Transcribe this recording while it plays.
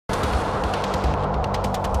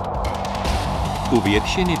U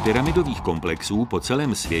většiny pyramidových komplexů po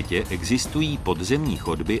celém světě existují podzemní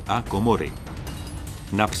chodby a komory.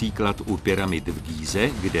 Například u pyramid v Gíze,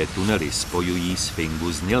 kde tunely spojují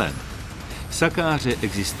Sfingu s Nilem. V Sakáře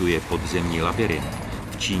existuje podzemní labyrint.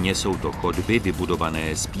 V Číně jsou to chodby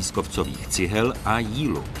vybudované z pískovcových cihel a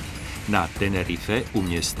jílu. Na Tenerife u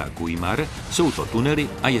města Guimar jsou to tunely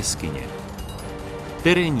a jeskyně.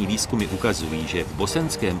 Terénní výzkumy ukazují, že v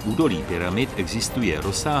Bosenském údolí pyramid existuje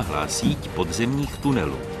rozsáhlá síť podzemních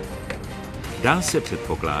tunelů. Dá se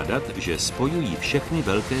předpokládat, že spojují všechny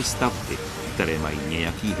velké stavby, které mají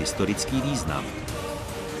nějaký historický význam.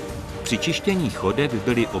 Při čištění chodeb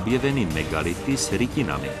byly objeveny megality s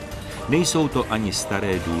rytinami. Nejsou to ani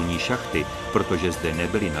staré důlní šachty, protože zde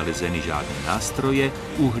nebyly nalezeny žádné nástroje,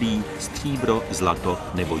 uhlí, stříbro, zlato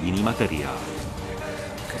nebo jiný materiál.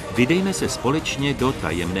 Vydejme se společně do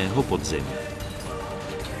tajemného podzemí.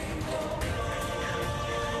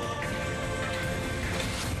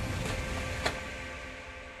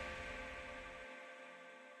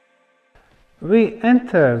 We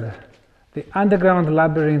entered the underground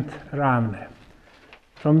Labyrint Ravne.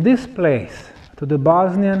 From this place to the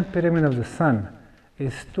Bosnian Pyramid of the Sun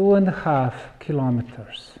is 2.5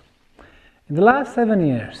 kilometers. In the last 7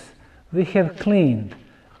 years, we have cleaned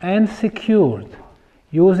and secured,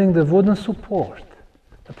 using the wooden support,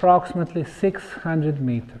 approximately 600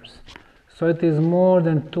 meters. So it is more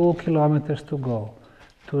than 2 kilometers to go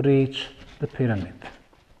to reach the pyramid.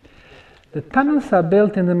 The tunnels are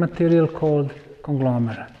built in the material called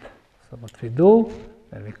conglomerate. So what we do,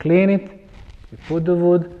 when we clean it, we put the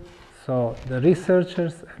wood, so the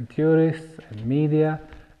researchers and tourists and media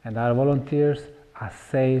and our volunteers are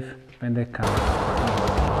safe when they come.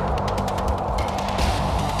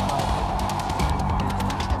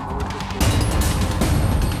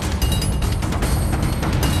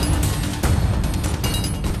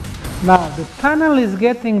 Now the tunnel is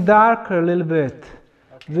getting darker a little bit.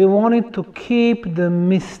 We wanted to keep the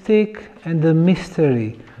mystic and the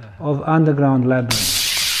mystery of underground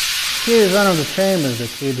labyrinth. Here is one of the chambers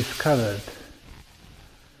that we discovered.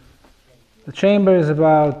 The chamber is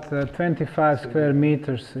about 25 square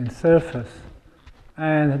meters in surface,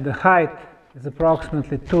 and the height is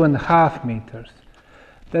approximately 2.5 meters.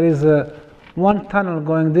 There is one tunnel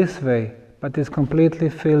going this way, but is completely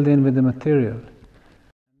filled in with the material.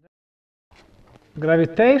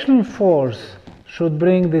 Gravitational force should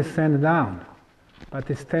bring this sand down, but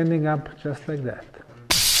it's standing up just like that.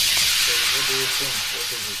 What do you think?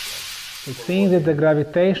 What is it like? It means that the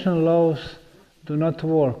gravitational laws do not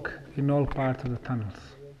work in all parts of the tunnels.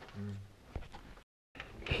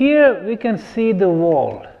 Here we can see the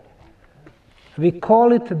wall. We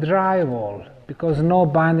call it a dry wall because no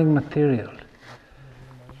binding material.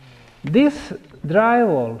 This dry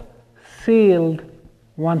wall sealed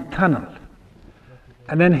one tunnel.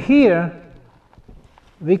 And then here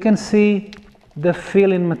we can see the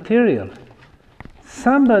fill-in material.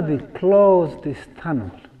 Somebody closed this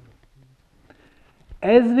tunnel.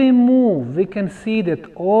 As we move, we can see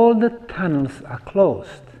that all the tunnels are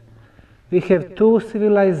closed. We have two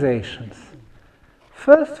civilizations.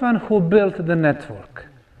 First one who built the network,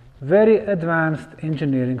 very advanced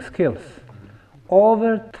engineering skills,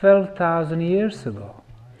 over 12,000 years ago.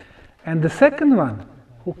 And the second one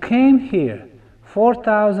who came here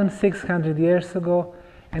 4,600 years ago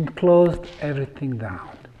and closed everything down.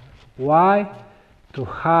 Why? To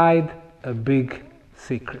hide a big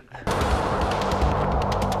secret.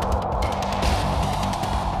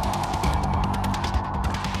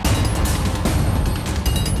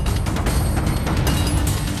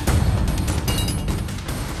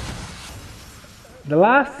 The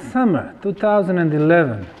last summer,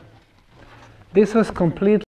 2011, this was completely